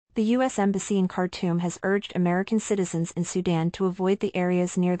The U.S. Embassy in Khartoum has urged American citizens in Sudan to avoid the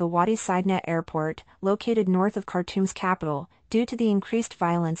areas near the Wadi Seidna airport, located north of Khartoum's capital, due to the increased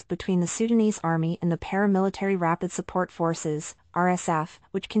violence between the Sudanese army and the paramilitary Rapid Support Forces, RSF,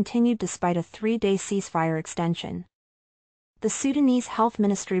 which continued despite a 3-day ceasefire extension. The Sudanese Health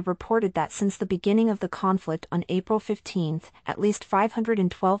Ministry reported that since the beginning of the conflict on April 15, at least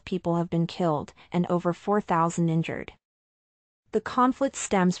 512 people have been killed and over 4,000 injured. The conflict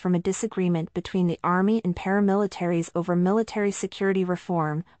stems from a disagreement between the army and paramilitaries over military security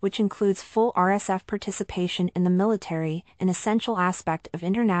reform, which includes full RSF participation in the military, an essential aspect of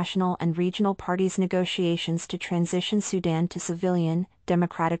international and regional parties' negotiations to transition Sudan to civilian,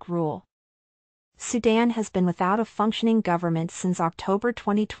 democratic rule. Sudan has been without a functioning government since October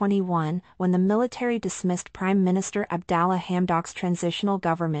 2021, when the military dismissed Prime Minister Abdalla Hamdok's transitional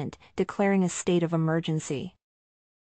government, declaring a state of emergency.